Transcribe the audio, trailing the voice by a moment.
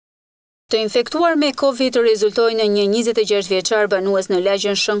Të infektuar me Covid rezultojnë në një 26 vjeçar banues në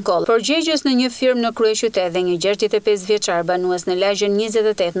lagjen Shënkoll, përgjegjës në një firmë në kryeqytet dhe një 65 vjeçar banues në lagjen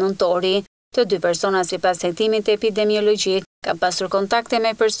 28 nëntori. Të dy persona sipas hetimit epidemiologjik kanë pasur kontakte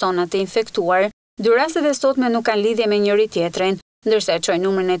me persona të infektuar. Dy rastet e sotme nuk kanë lidhje me njëri tjetrin, ndërsa çojnë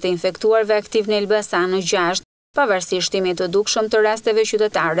numrin e të infektuarve aktiv në Elbasan në 6, pavarësisht shtimit të dukshëm të rasteve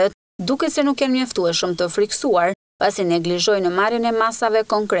qytetarët, duket se nuk janë mjaftueshëm të friksuar, pasi neglizhojnë në marrjen e masave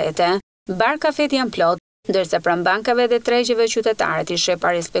konkrete. Bar kafet janë plot, ndërsa pranë bankave dhe tregjeve qytetarët i sheh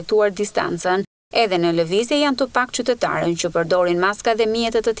pa respektuar distancën. Edhe në lëvizje janë të pak qytetarën që përdorin maska dhe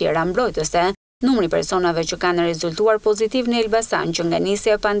mjete të tjera mbrojtëse. Numri personave që kanë rezultuar pozitiv në Elbasan që nga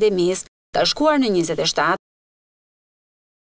nisja e pandemisë ka shkuar në 27.